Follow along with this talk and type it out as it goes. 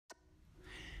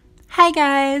Hi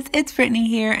guys, it's Brittany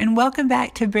here and welcome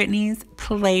back to Brittany's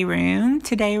Playroom.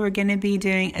 Today we're going to be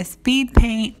doing a speed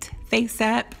paint face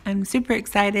up. I'm super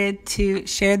excited to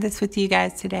share this with you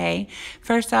guys today.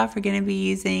 First off, we're going to be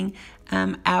using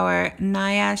our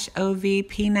NIOSH OV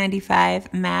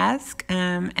P95 mask,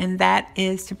 and that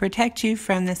is to protect you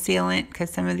from the sealant because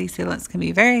some of these sealants can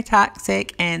be very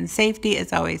toxic and safety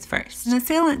is always first. And the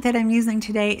sealant that I'm using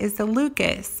today is the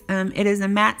Lucas. It is a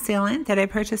matte sealant that I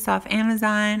purchased off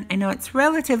Amazon. I know it's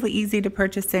relatively easy to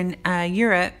purchase in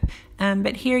Europe,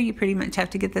 but here you pretty much have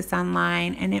to get this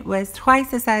online, and it was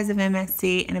twice the size of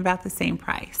MSC and about the same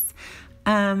price.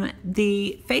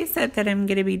 The face up that I'm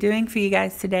going to be doing for you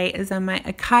guys today is on my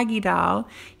Akagi doll.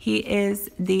 He is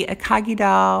the Akagi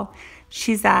doll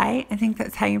Shizai. I think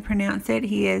that's how you pronounce it.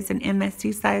 He is an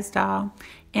MSC size doll,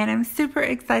 and I'm super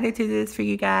excited to do this for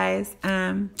you guys.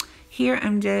 Here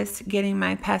I'm just getting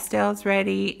my pastels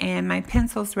ready and my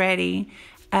pencils ready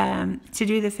to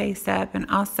do the face up, and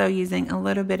also using a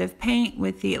little bit of paint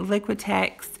with the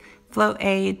Liquitex Float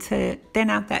Aid to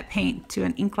thin out that paint to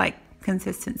an ink-like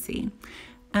consistency.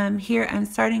 Here I'm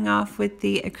starting off with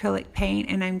the acrylic paint,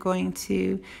 and I'm going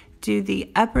to do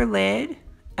the upper lid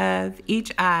of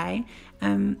each eye.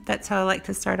 That's how I like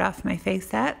to start off my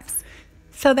face ups.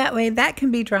 So that way that can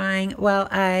be drying while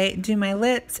I do my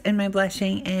lips and my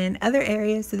blushing and other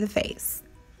areas of the face.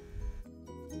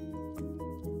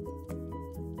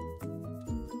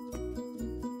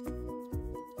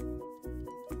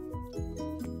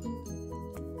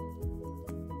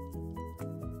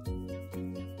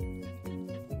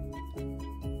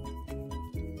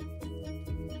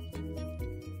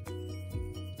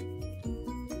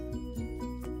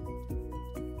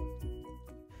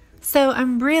 So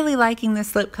I'm really liking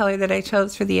this lip color that I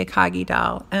chose for the Akagi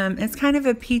doll. It's kind of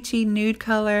a peachy nude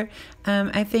color.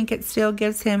 I think it still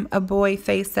gives him a boy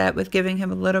face up with giving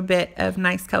him a little bit of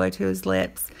nice color to his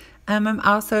lips. I'm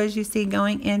also, as you see,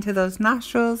 going into those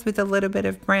nostrils with a little bit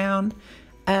of brown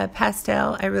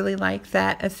pastel. I really like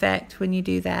that effect when you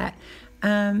do that.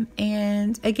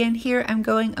 And again, here I'm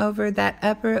going over that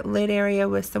upper lid area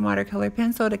with some watercolor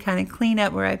pencil to kind of clean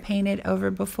up where I painted over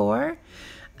before.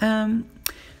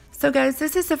 So guys,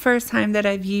 this is the first time that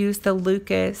I've used the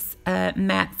Lucas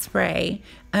matte spray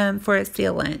for a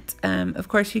sealant. Of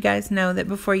course, you guys know that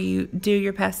before you do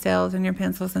your pastels and your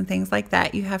pencils and things like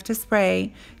that, you have to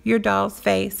spray your doll's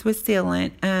face with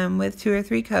sealant with 2 or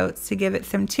 3 coats to give it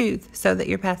some tooth so that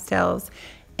your pastels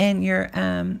and your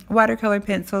watercolor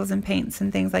pencils and paints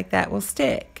and things like that will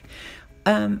stick.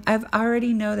 I've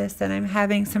already noticed that I'm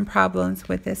having some problems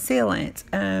with this sealant.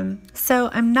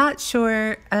 So I'm not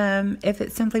sure if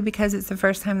it's simply because it's the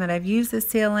first time that I've used the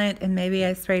sealant and maybe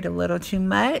I sprayed a little too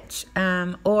much,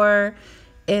 or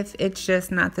if it's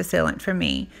just not the sealant for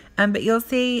me. But you'll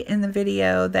see in the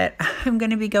video that I'm going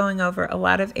to be going over a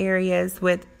lot of areas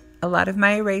with a lot of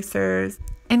my erasers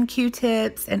and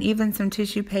Q-tips and even some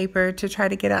tissue paper to try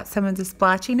to get out some of the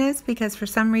splotchiness, because for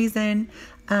some reason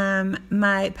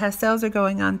my pastels are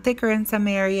going on thicker in some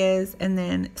areas and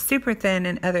then super thin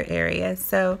in other areas.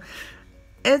 So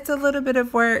it's a little bit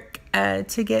of work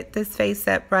to get this face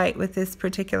up right with this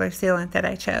particular sealant that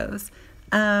I chose.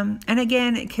 And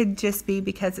again, it could just be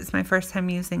because it's my first time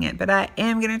using it, but I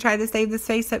am going to try to save this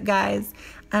face up, guys.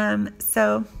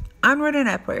 So onward and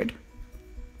upward.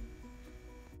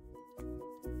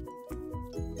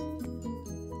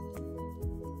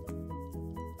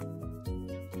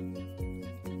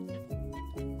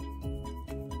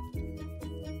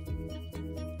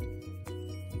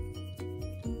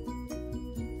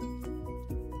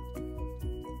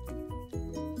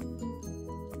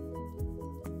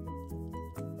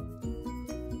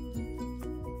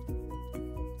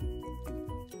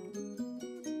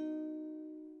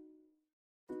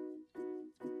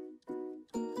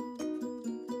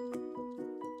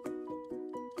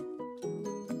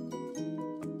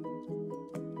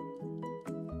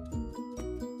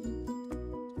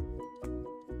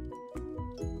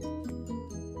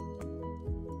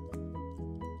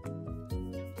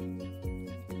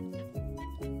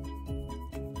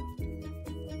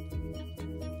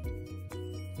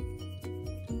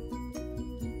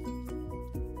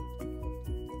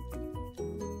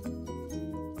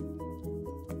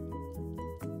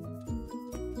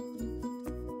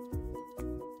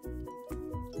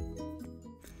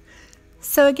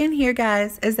 So again here,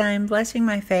 guys, as I'm blushing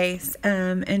my face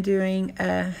and doing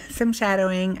some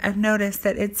shadowing, I've noticed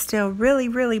that it's still really,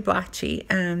 really blotchy.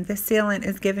 The sealant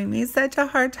is giving me such a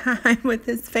hard time with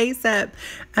this face up.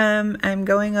 I'm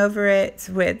going over it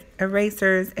with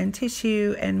erasers and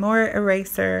tissue and more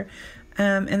eraser,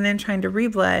 and then trying to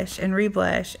reblush and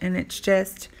reblush, and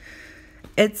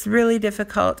it's really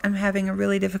difficult. I'm having a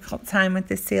really difficult time with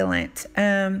the sealant.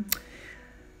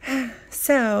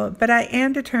 But I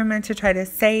am determined to try to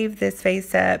save this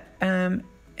face up,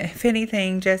 if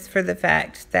anything, just for the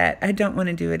fact that I don't want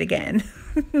to do it again.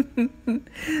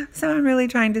 So I'm really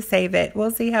trying to save it.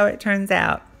 We'll see how it turns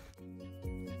out.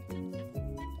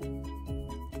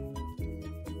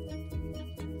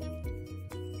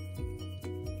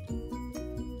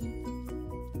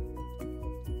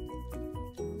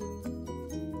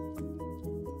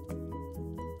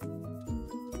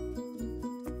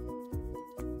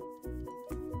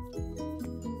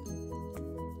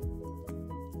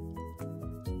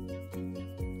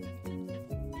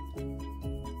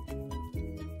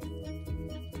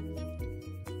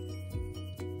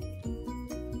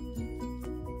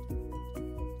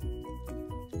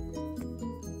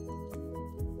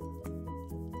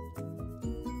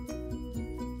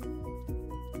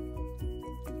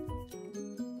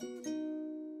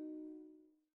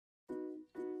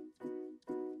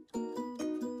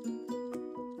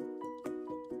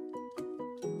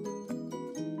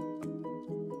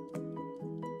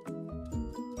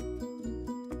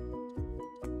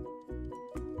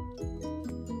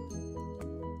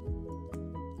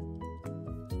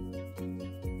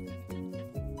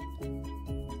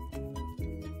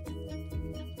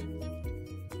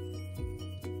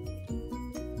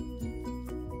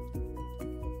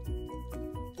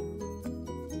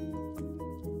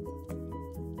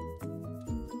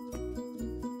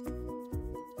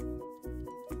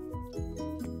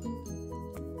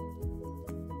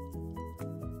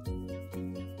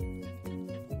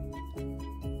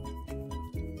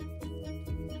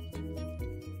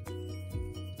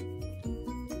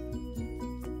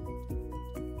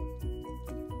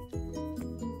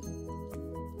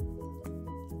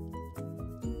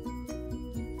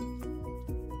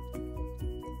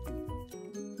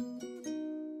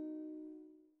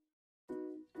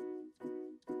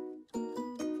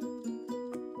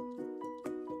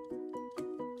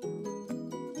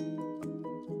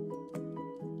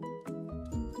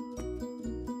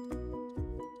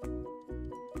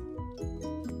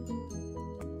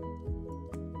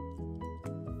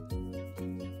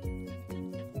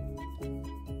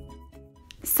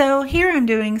 So here I'm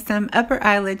doing some upper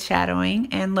eyelid shadowing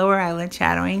and lower eyelid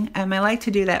shadowing. I like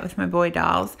to do that with my boy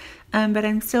dolls, but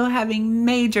I'm still having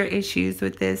major issues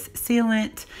with this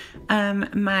sealant.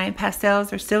 My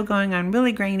pastels are still going on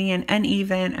really grainy and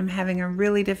uneven. I'm having a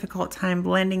really difficult time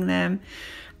blending them.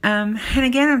 And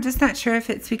again, I'm just not sure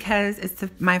if it's because it's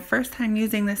my first time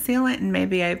using the sealant and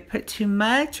maybe I put too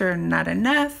much or not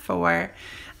enough, or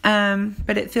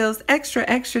but it feels extra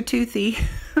toothy.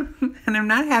 And I'm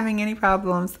not having any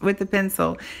problems with the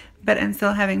pencil, but I'm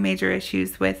still having major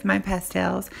issues with my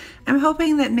pastels. I'm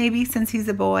hoping that maybe since he's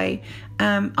a boy,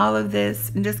 all of this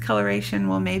discoloration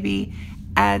will maybe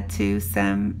add to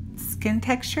some skin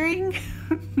texturing.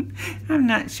 I'm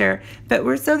not sure, but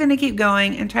we're still going to keep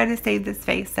going and try to save this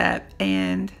face up,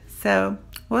 and so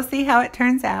we'll see how it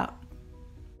turns out.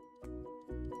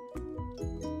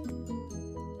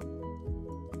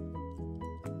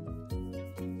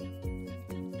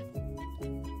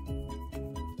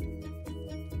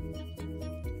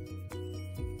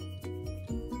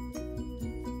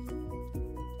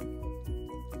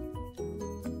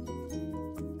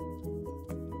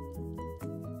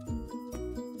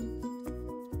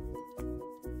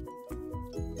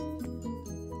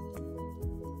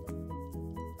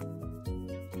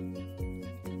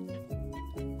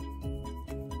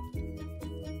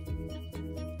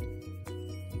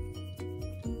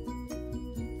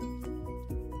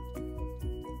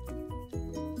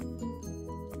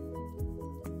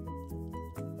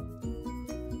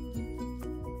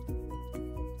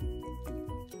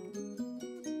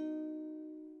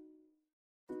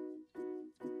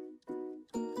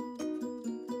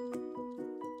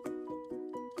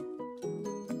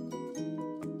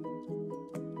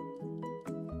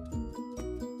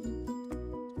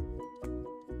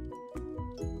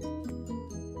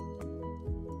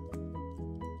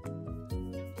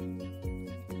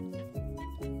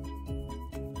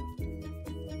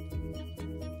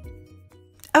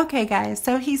 Okay guys,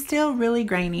 so he's still really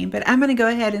grainy, but I'm going to go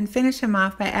ahead and finish him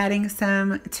off by adding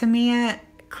some Tamiya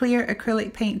clear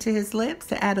acrylic paint to his lips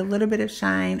to add a little bit of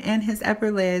shine, and his upper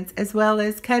lids, as well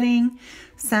as cutting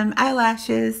some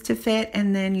eyelashes to fit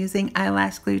and then using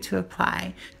eyelash glue to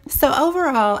apply. So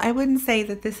overall, I wouldn't say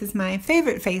that this is my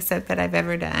favorite face up that I've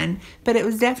ever done, but it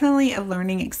was definitely a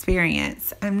learning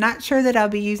experience. I'm not sure that I'll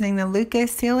be using the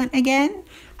Lucas sealant again.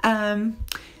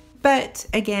 But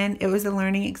again, it was a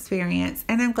learning experience,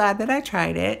 and I'm glad that I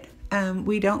tried it.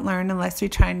 We don't learn unless we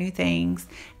try new things.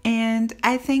 And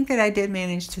I think that I did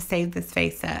manage to save this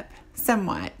face up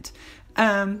somewhat.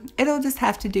 It'll just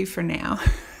have to do for now.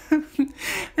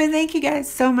 But thank you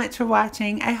guys so much for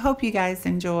watching. I hope you guys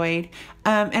enjoyed.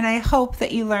 And I hope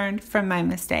that you learned from my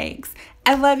mistakes.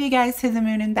 I love you guys to the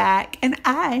moon and back. And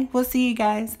I will see you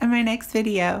guys in my next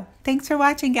video. Thanks for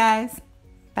watching, guys.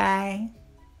 Bye.